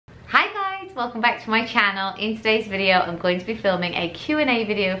welcome back to my channel. In today's video I'm going to be filming a Q&A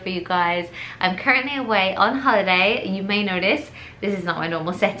video for you guys. I'm currently away on holiday. You may notice this is not my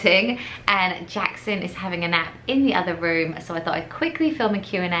normal setting and Jackson is having a nap in the other room, so I thought I'd quickly film a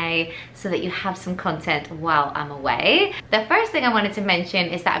Q&A so that you have some content while I'm away. The first thing I wanted to mention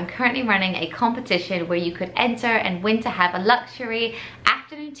is that I'm currently running a competition where you could enter and win to have a luxury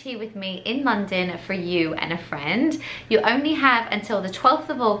afternoon tea with me in London for you and a friend. You only have until the 12th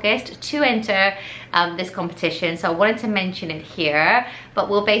of August to enter this competition, so I wanted to mention it here. But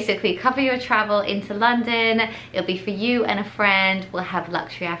we'll basically cover your travel into London. It'll be for you and a friend. We'll have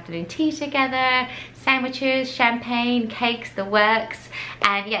luxury afternoon tea together, sandwiches, champagne, cakes, the works,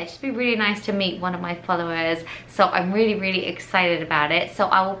 and yeah, just be really nice to meet one of my followers. So I'm really excited about it. So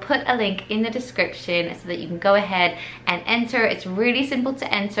I will put a link in the description so that you can go ahead and enter. It's really simple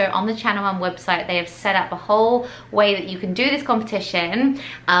to enter. On the channel and website they have set up a whole way that you can do this competition.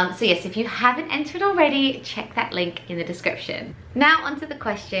 So yes, if you haven't entered already, check that link in the description. Now onto the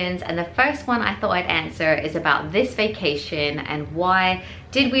questions, and the first one I thought I'd answer is about this vacation and why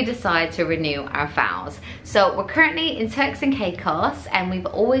did we decide to renew our vows. So we're currently in Turks and Caicos and we've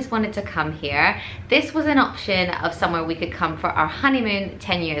always wanted to come here. This was an option of somewhere we could come for our honeymoon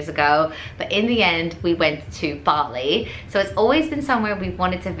 10 years ago, but in the end we went to Bali. So it's always been somewhere we've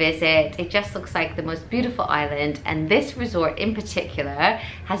wanted to visit. It just looks like the most beautiful island, and this resort in particular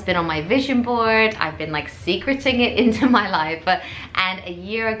has been on my vision board. I've been like secreting it into my life, and a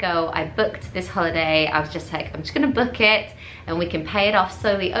year ago I booked this holiday. I was just like, I'm just gonna book it and we can pay it off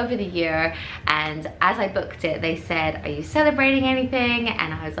slowly over the year. And as I booked it, they said, are you celebrating anything?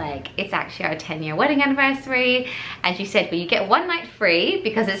 And I was like, it's actually our 10-year wedding anniversary. And she said, well, you get one night free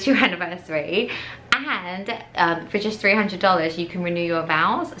because it's your anniversary, and for just $300 you can renew your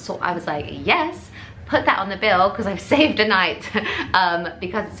vows. So I was like, yes, put that on the bill because I've saved a night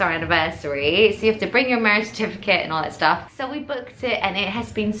because it's our anniversary. So you have to bring your marriage certificate and all that stuff. So we booked it and it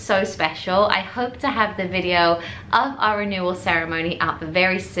has been so special. I hope to have the video of our renewal ceremony up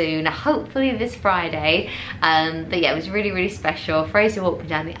very soon, hopefully this Friday. But yeah, it was really special. Fraser walked me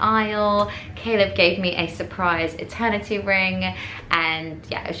down the aisle. Caleb gave me a surprise eternity ring, and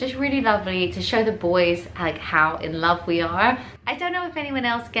yeah, it was just really lovely to show the boys like how in love we are. I don't know if anyone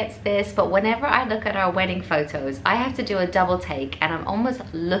else gets this, but whenever I look at our wedding photos, I have to do a double take and I'm almost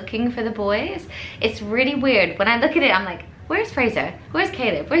looking for the boys. It's really weird. When I look at it, I'm like, where's Fraser? Where's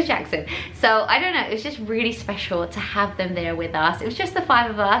Caleb? Where's Jackson? So I don't know, it was just really special to have them there with us. It was just the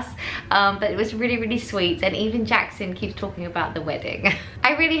 5 of us, but it was really sweet. And even Jackson keeps talking about the wedding.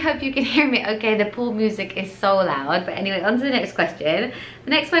 I really hope you can hear me okay. The pool music is so loud. But anyway, on to the next question. The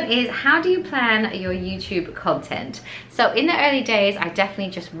next one is, how do you plan your YouTube content? So in the early days, I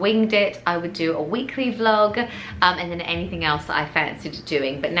definitely just winged it. I would do a weekly vlog and then anything else that I fancied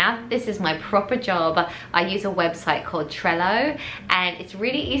doing. But now that this is my proper job, I use a website called Trello, and it's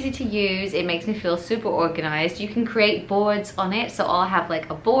really easy to use. It makes me feel super organized. You can create boards on it. So I'll have like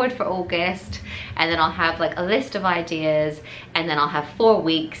a board for August, and then I'll have like a list of ideas, and then I'll have 4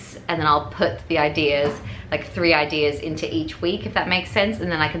 weeks, and then I'll put the ideas, like 3 ideas into each week, if that makes sense,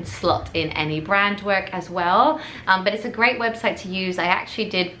 and then I can slot in any brand work as well. But it's a great website to use. I actually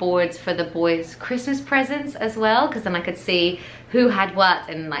did boards for the boys' Christmas presents as well, because then I could see who had what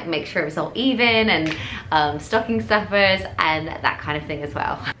and like make sure it was all even, and stocking stuffers and that kind of thing as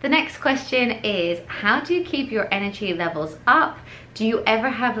well. The next question is, how do you keep your energy levels up? Do you ever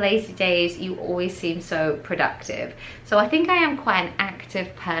have lazy days? You always seem so productive. So I think I am quite an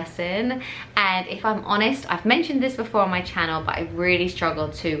active person, and if I'm honest, I've mentioned this before on my channel, but I really struggle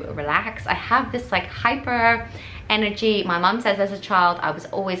to relax. I have this like hyper energy. My mum says as a child I was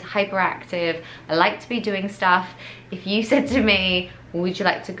always hyperactive. I like to be doing stuff. If you said to me, would you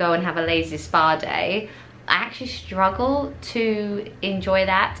like to go and have a lazy spa day, I actually struggle to enjoy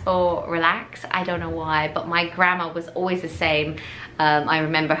that or relax. I don't know why, but my grandma was always the same. I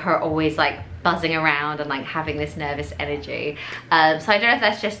remember her always like buzzing around and like having this nervous energy. So I don't know if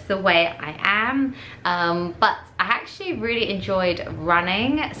that's just the way I am, but I actually really enjoyed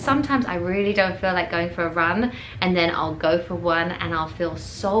running. Sometimes I really don't feel like going for a run, and then I'll go for one and I'll feel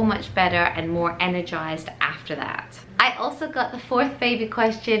so much better and more energized after that. I also got the 4th baby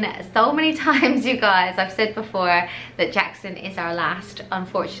question so many times, you guys. I've said before that Jackson is our last,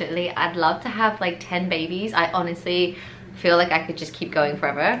 unfortunately. I'd love to have like 10 babies. I honestly feel like I could just keep going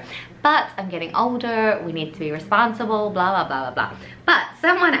forever, but I'm getting older, we need to be responsible, blah blah blah blah blah. But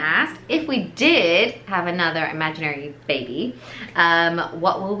someone asked if we did have another imaginary baby,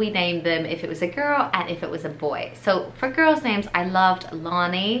 what will we name them if it was a girl and if it was a boy? So for girls' names, I loved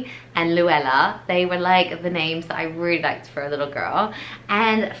Lonnie and Luella. They were like the names that I really liked for a little girl.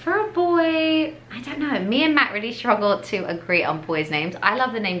 And for a boy, I don't know, me and Matt really struggled to agree on boys' names. I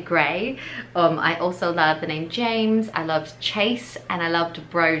love the name Gray. I also love the name James. I loved Chase and I loved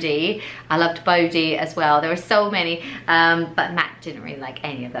Brody. I loved Bodie as well. There were so many, but Matt didn't really like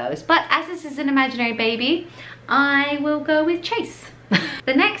any of those. But as this is an imaginary baby, I will go with Chase.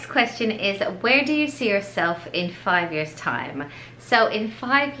 The next question is, where do you see yourself in 5 years' time? So in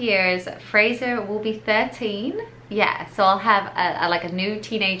 5 years, Fraser will be 13. Yeah, so I'll have like a new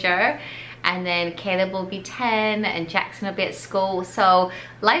teenager, and then Caleb will be 10 and Jackson will be at school. So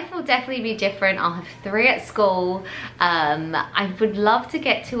life will definitely be different. I'll have 3 at school. I would love to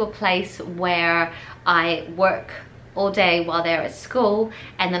get to a place where I work all day while they're at school,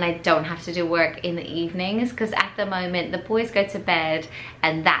 and then I don't have to do work in the evenings, because at the moment the boys go to bed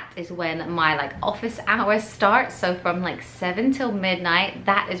and that is when my like office hours start. So from like 7 till midnight,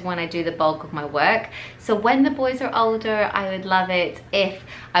 that is when I do the bulk of my work. So when the boys are older, I would love it if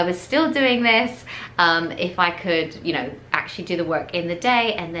I was still doing this, if I could, you know, actually do the work in the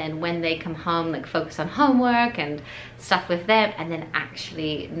day, and then when they come home, like focus on homework and stuff with them, and then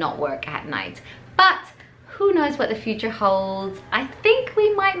actually not work at night. But who knows what the future holds. I think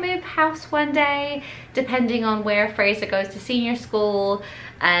we might move house one day, depending on where Fraser goes to senior school.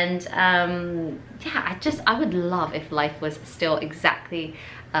 And yeah, I would love if life was still exactly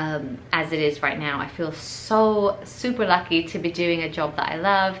as it is right now. I feel so super lucky to be doing a job that I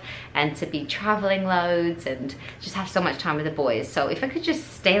love and to be traveling loads and just have so much time with the boys. So if I could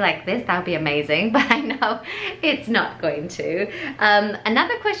just stay like this, that would be amazing, but I know it's not going to.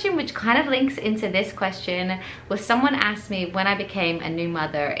 Another question which kind of links into this question was, someone asked me when I became a new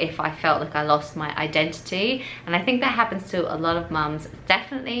mother if I felt like I lost my identity. And I think that happens to a lot of mums.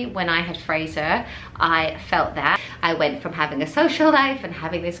 Definitely when I had Fraser, I felt that. I went from having a social life and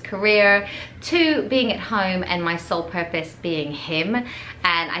having this career to being at home and my sole purpose being him, and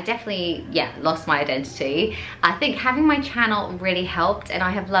I definitely, yeah, lost my identity. I think having my channel really helped, and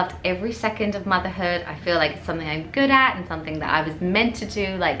I have loved every second of motherhood. I feel like it's something I'm good at and something that I was meant to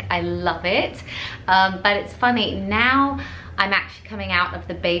do. Like, I love it. But it's funny, now I'm actually coming out of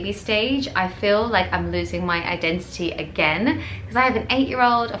the baby stage. I feel like I'm losing my identity again, because I have an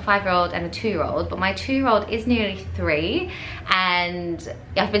 8-year-old, a 5-year-old and a 2-year-old, but my 2-year-old is nearly 3, and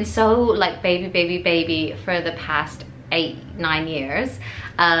I've been so like baby for the past 8-9 years,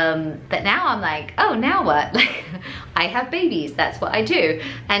 that now I'm like, oh, now what? Like, I have babies, that's what I do.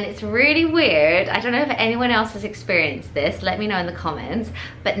 And it's really weird. I don't know if anyone else has experienced this, let me know in the comments,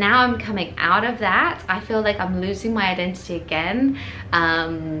 but now I'm coming out of that. I feel like I'm losing my identity again,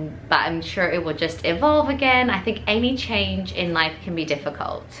 but I'm sure it will just evolve again. I think any change in life can be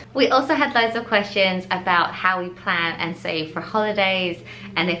difficult. We also had loads of questions about how we plan and save for holidays,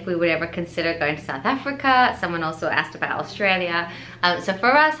 and if we would ever consider going to South Africa. Someone also asked about Australia. So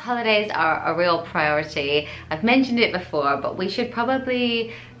for us, holidays are a real priority. I've mentioned it before, but we should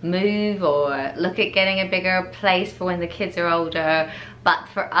probably move or look at getting a bigger place for when the kids are older. But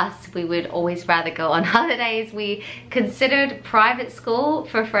for us, we would always rather go on holidays. We considered private school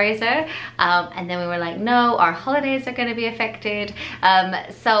for Fraser, and then we were like, no, our holidays are going to be affected.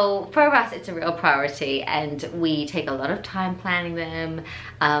 So for us, it's a real priority, and we take a lot of time planning them.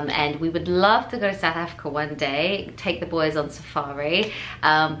 And we would love to go to South Africa one day, take the boys on safari,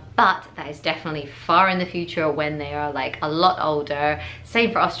 but that is definitely far in the future when they are like a lot older.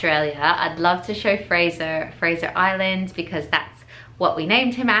 Same for Australia. I'd love to show Fraser Island, because that's what we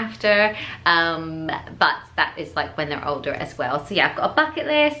named him after, but that is like when they're older as well. So yeah, I've got a bucket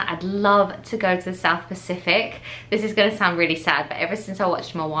list. I'd love to go to the South Pacific. This is gonna sound really sad, but ever since I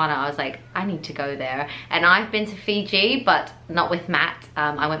watched Moana, I was like, I need to go there. And I've been to Fiji, but not with Matt.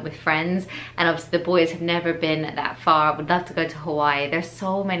 I went with friends, and obviously the boys have never been that far. I would love to go to Hawaii. There's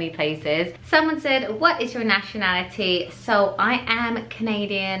so many places. Someone said, what is your nationality? So I am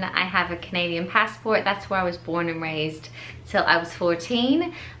Canadian. I have a Canadian passport. That's where I was born and raised till I was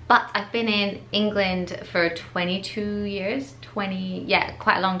 14, but I've been in England for 22 years, yeah,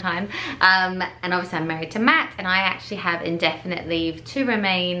 quite a long time. And obviously I'm married to Matt, and I actually have indefinite leave to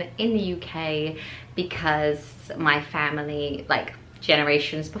remain in the UK because my family, like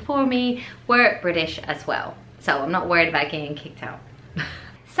generations before me, were British as well. So I'm not worried about getting kicked out.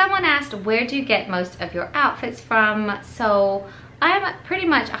 Someone asked, where do you get most of your outfits from? So I am pretty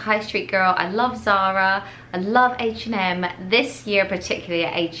much a high street girl. I love Zara, I love H&M. This year particularly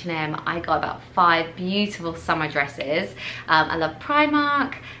at H&M, I got about 5 beautiful summer dresses. I love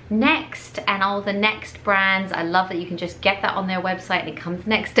Primark, Next, and all the Next brands. I love that you can just get that on their website and it comes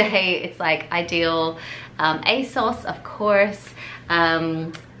next day. It's like ideal. ASOS, of course.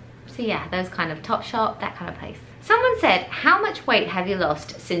 So yeah, those kind of Topshop, that kind of place. Someone said, how much weight have you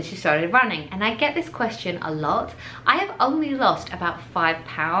lost since you started running? And I get this question a lot. I have only lost about 5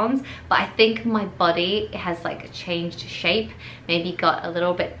 pounds, but I think my body has like changed shape, maybe got a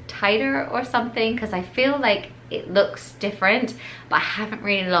little bit tighter or something, because I feel like it looks different, but I haven't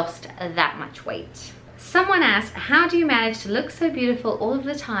really lost that much weight. Someone asked, how do you manage to look so beautiful all of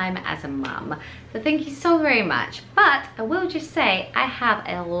the time as a mum? So thank you so very much. But I will just say, I have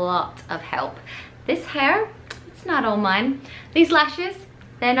a lot of help. This hair, it's not all mine. These lashes,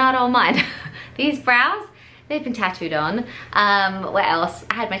 they're not all mine. These brows, they've been tattooed on. What else?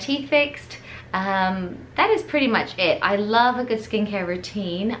 I had my teeth fixed. That is pretty much it. I love a good skincare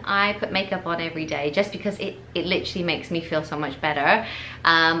routine. I put makeup on every day just because it literally makes me feel so much better.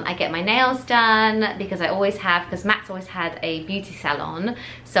 I get my nails done because I always have, because Matt's always had a beauty salon.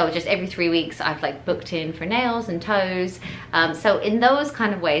 So just every 3 weeks I've like booked in for nails and toes. So in those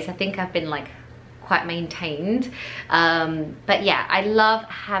kind of ways, I think I've been like quite maintained. But yeah, I love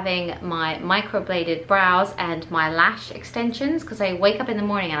having my microbladed brows and my lash extensions, because I wake up in the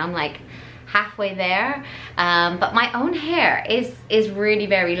morning and I'm like halfway there. But my own hair is really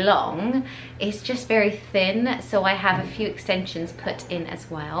very long. It's just very thin, so I have a few extensions put in as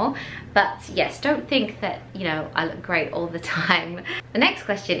well. But yes, don't think that, you know, I look great all the time. The next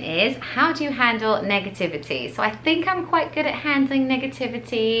question is, how do you handle negativity? So I think I'm quite good at handling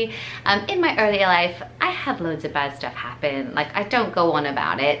negativity. In my earlier life, I had loads of bad stuff happen. Like, I don't go on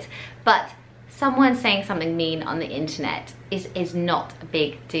about it, but someone saying something mean on the internet is not a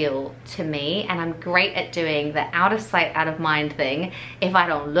big deal to me, and I'm great at doing the out of sight, out of mind thing. If I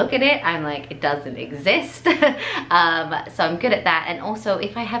don't look at it, I'm like, it doesn't exist. So I'm good at that. And also,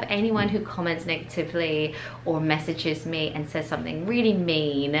 if I have anyone who comments negatively or messages me and says something really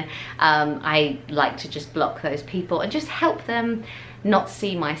mean, I like to just block those people and just help them not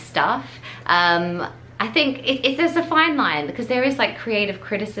see my stuff. I think there's a fine line, because there is like creative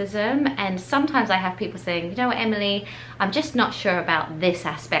criticism, and sometimes I have people saying, you know what, Emily, I'm just not sure about this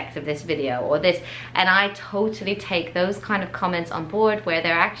aspect of this video or this, and I totally take those kind of comments on board where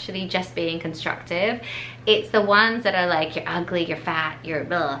they're actually just being constructive. It's the ones that are like, you're ugly, you're fat, you're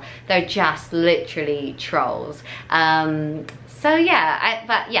blah, they're just literally trolls. So yeah,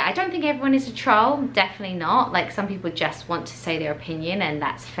 but yeah, I don't think everyone is a troll, definitely not. Like, some people just want to say their opinion, and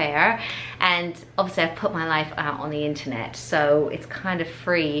that's fair. And obviously I've put my life out on the internet, so it's kind of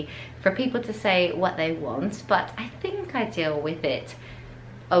free for people to say what they want, but I think I deal with it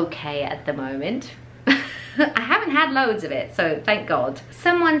okay at the moment. I haven't had loads of it, so thank God.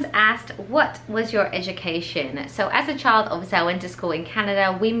 Someone's asked, what was your education? So as a child, obviously I went to school in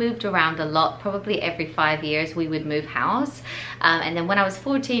Canada. We moved around a lot. Probably every 5 years we would move house. And then when I was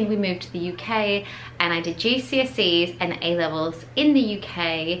 14, we moved to the UK, and I did GCSEs and A-levels in the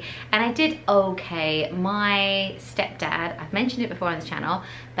UK, and I did okay. My stepdad, I've mentioned it before on the channel,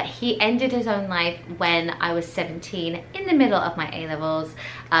 but he ended his own life when I was 17, in the middle of my A-levels.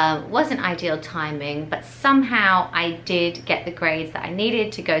 Wasn't ideal timing, but somehow I did get the grades that I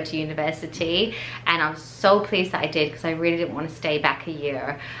needed to go to university, and I'm so pleased that I did, because I really didn't want to stay back a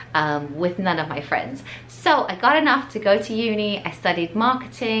year with none of my friends. So I got enough to go to uni. I studied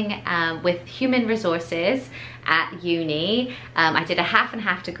marketing with human resources at uni. I did a half and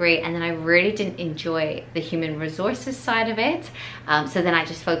half degree, and then I really didn't enjoy the human resources side of it. So then I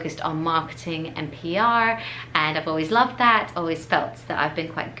just focused on marketing and PR, and I've always loved that, always felt that I've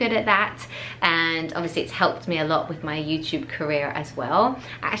been quite good at that, and obviously it's helped me a lot with my YouTube career as well.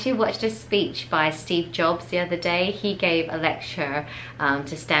 I actually watched a speech by Steve Jobs the other day. He gave a lecture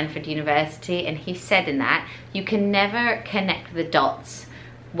to Stanford University, and he said in that, you can never connect the dots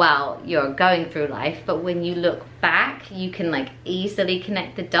while you're going through life, but when you look back, you can like easily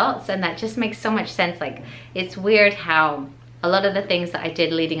connect the dots, and that just makes so much sense. Like, it's weird how a lot of the things that I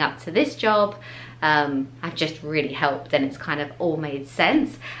did leading up to this job have just really helped, and it's kind of all made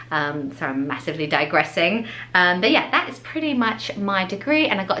sense. So I'm massively digressing, but yeah, that is pretty much my degree,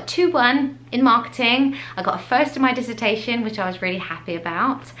 and I got a 2-1 in marketing. I got a first in my dissertation, which I was really happy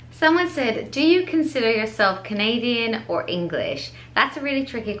about. Someone said, do you consider yourself Canadian or English? That's a really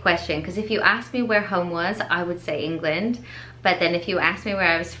tricky question, because if you asked me where home was, I would say England. But then if you asked me where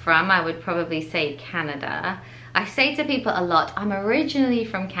I was from, I would probably say Canada. I say to people a lot, I'm originally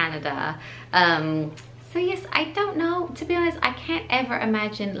from Canada. So yes, I don't know, to be honest, I can't ever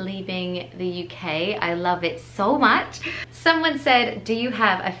imagine leaving the UK. I love it so much. Someone said, do you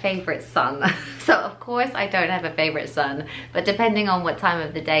have a favorite son? So of course I don't have a favorite son, but depending on what time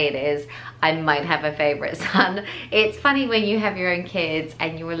of the day it is, I might have a favorite son. It's funny when you have your own kids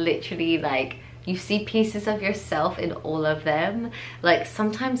and you're literally like, you see pieces of yourself in all of them. Like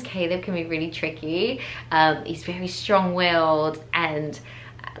sometimes Caleb can be really tricky. He's very strong-willed, and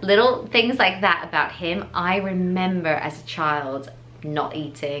little things like that about him. I remember as a child not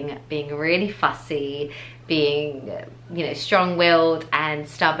eating, being really fussy, being, you know, strong-willed and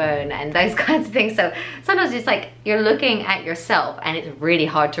stubborn and those kinds of things. So sometimes it's like you're looking at yourself and it's really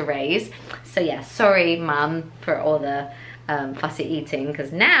hard to raise. So yeah, sorry mum for all the fussy eating,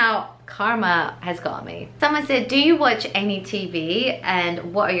 because now karma has got me. Someone said, do you watch any TV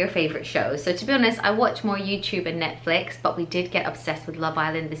and what are your favorite shows? So to be honest, I watch more YouTube and Netflix, but we did get obsessed with Love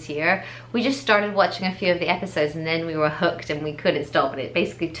Island this year. We just started watching a few of the episodes and then we were hooked and we couldn't stop, and it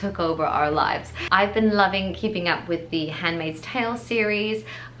basically took over our lives. I've been loving keeping up with the Handmaid's Tale series.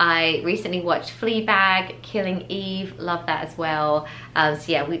 I recently watched Fleabag, Killing Eve, love that as well. So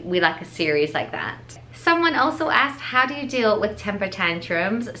yeah, we like a series like that. Someone also asked, how do you deal with temper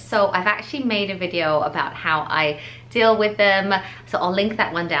tantrums? So I've actually made a video about how I deal with them, so I'll link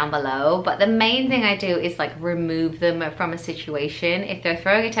that one down below. But the main thing I do is like remove them from a situation. If they're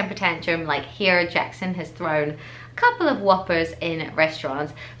throwing a temper tantrum, like here Jackson has thrown a couple of whoppers in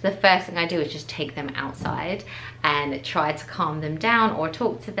restaurants, the first thing I do is just take them outside and try to calm them down or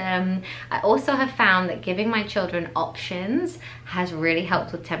talk to them. I also have found that giving my children options has really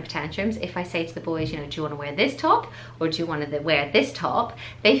helped with temper tantrums. If I say to the boys, you know, do you want to wear this top or do you want to wear this top?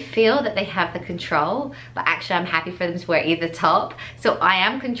 They feel that they have the control, but actually I'm happy for them to wear either top. So I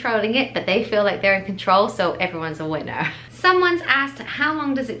am controlling it, but they feel like they're in control, so everyone's a winner. Someone's asked, how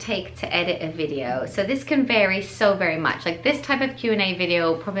long does it take to edit a video? So this can vary so very much. Like this type of Q&A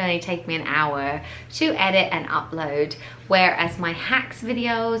video will probably only take me an hour to edit and upload, whereas my hacks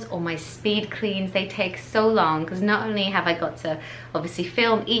videos or my speed cleans, they take so long, because not only have I got to obviously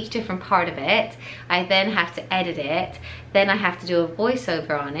film each different part of it, I then have to edit it, then I have to do a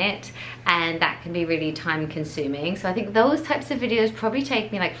voiceover on it, and that can be really time consuming. So I think those types of videos probably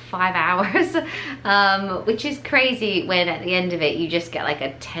take me like 5 hours, which is crazy when at the end of it you just get like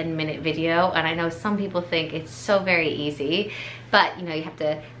a 10-minute video. And I know some people think it's so very easy, but you know, you have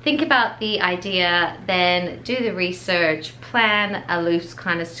to think about the idea, then do the research, plan a loose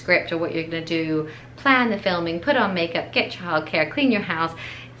kind of script or what you're gonna do, plan the filming, put on makeup, get childcare, clean your house,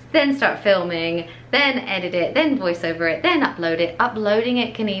 then start filming, then edit it, then voice over it, then upload it. Uploading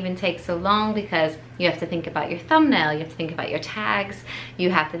it can even take so long because you have to think about your thumbnail, you have to think about your tags, you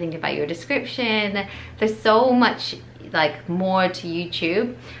have to think about your description. There's so much like more to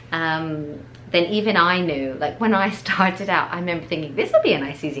YouTube than even I knew. Like when I started out, I remember thinking this would be a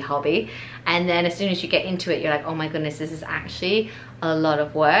nice easy hobby, and then as soon as you get into it, you're like, oh my goodness, this is actually a lot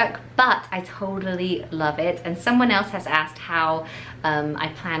of work, but I totally love it. And someone else has asked how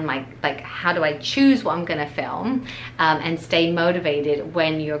I plan my, like, how do I choose what I'm gonna film and stay motivated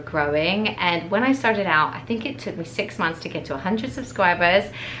when you're growing. And when I started out, I think it took me 6 months to get to 100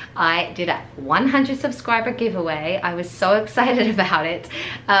 subscribers. I did a 100 subscriber giveaway. I was so excited about it.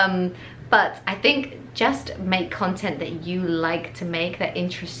 But I think just make content that you like to make, that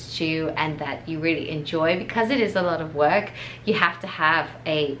interests you and that you really enjoy, because it is a lot of work. You have to have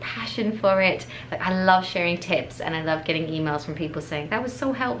a passion for it. Like I love sharing tips and I love getting emails from people saying that was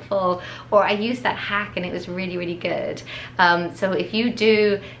so helpful, or I used that hack and it was really, really good. So if you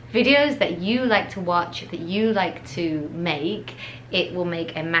do videos that you like to watch, that you like to make, it will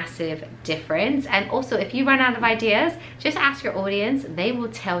make a massive difference. And also if you run out of ideas, just ask your audience, they will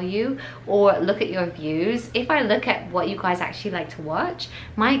tell you, or look at your views. If I look at what you guys actually like to watch,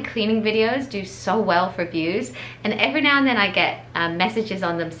 my cleaning videos do so well for views, and every now and then I get messages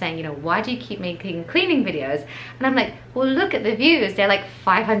on them saying, you know, why do you keep making cleaning videos? And I'm like, well, look at the views, they're like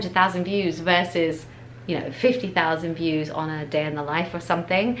 500,000 views versus, you know, 50,000 views on a day in the life or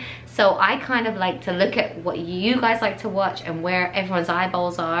something. So I kind of like to look at what you guys like to watch and where everyone's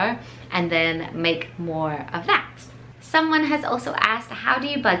eyeballs are, and then make more of that. Someone has also asked, how do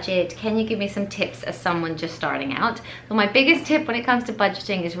you budget? Can you give me some tips as someone just starting out? So my biggest tip when it comes to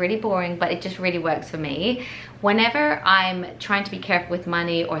budgeting is really boring, but it just really works for me. Whenever I'm trying to be careful with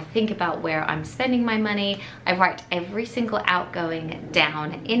money or think about where I'm spending my money, I write every single outgoing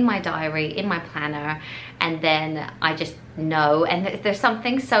down in my diary, in my planner, and then I just know. And there's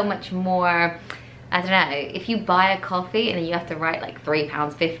something so much more, I don't know, if you buy a coffee and then you have to write like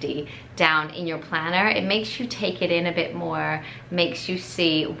 £3.50, down in your planner. It makes you take it in a bit more, makes you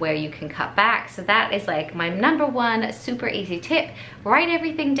see where you can cut back. So that is like my number one super easy tip. Write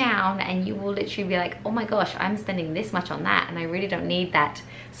everything down and you will literally be like, oh my gosh, I'm spending this much on that and I really don't need that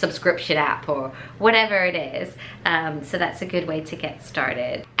subscription app or whatever it is. So that's a good way to get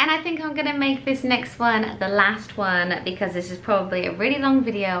started. And I think I'm gonna make this next one the last one, because this is probably a really long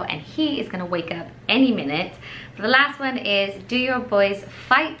video and he is gonna wake up any minute. But the last one is, do your boys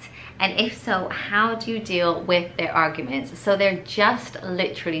fight? And if so, how do you deal with their arguments? So they're just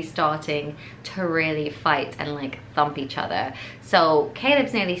literally starting to really fight and like thump each other. So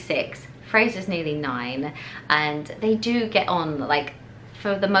Caleb's nearly 6, Fraser's nearly 9, and they do get on. Like,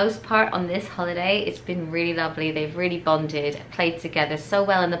 for the most part on this holiday, it's been really lovely. They've really bonded, played together so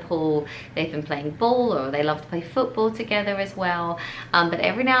well in the pool. They've been playing ball, or they love to play football together as well. But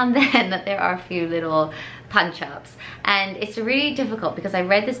every now and then there are a few little punch-ups, and it's really difficult because I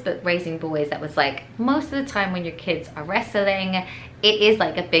read this book, Raising Boys, that was like, most of the time when your kids are wrestling, it is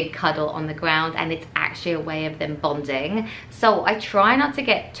like a big cuddle on the ground and it's actually a way of them bonding. So I try not to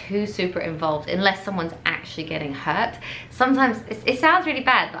get too super involved unless someone's actually getting hurt. Sometimes it sounds really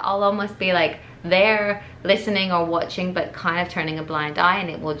bad, but I'll almost be like there listening or watching but kind of turning a blind eye,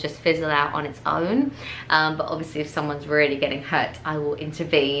 and it will just fizzle out on its own. But obviously if someone's really getting hurt, I will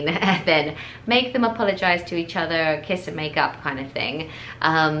intervene and then make them apologize to each other, kiss and make up kind of thing.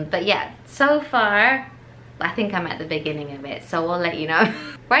 But yeah, so far I think I'm at the beginning of it, so I'll let you know.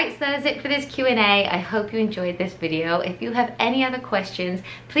 Right, so that is it for this Q&A. I hope you enjoyed this video. If you have any other questions,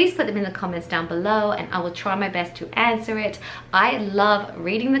 please put them in the comments down below and I will try my best to answer it. I love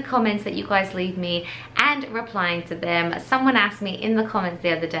reading the comments that you guys leave me and replying to them. Someone asked me in the comments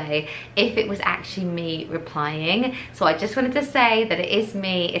the other day if it was actually me replying. So I just wanted to say that it is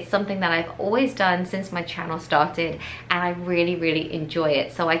me. It's something that I've always done since my channel started and I really, really enjoy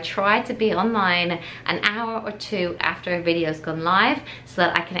it. So I try to be online an hour or two after a video's gone live so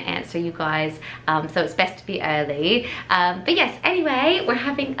that I can answer you guys. So it's best to be early. But yes, anyway, we're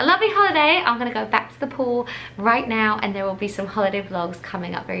having a lovely holiday. I'm gonna go back to the pool right now and there will be some holiday vlogs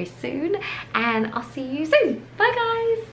coming up very soon, and I'll see you soon. Bye guys.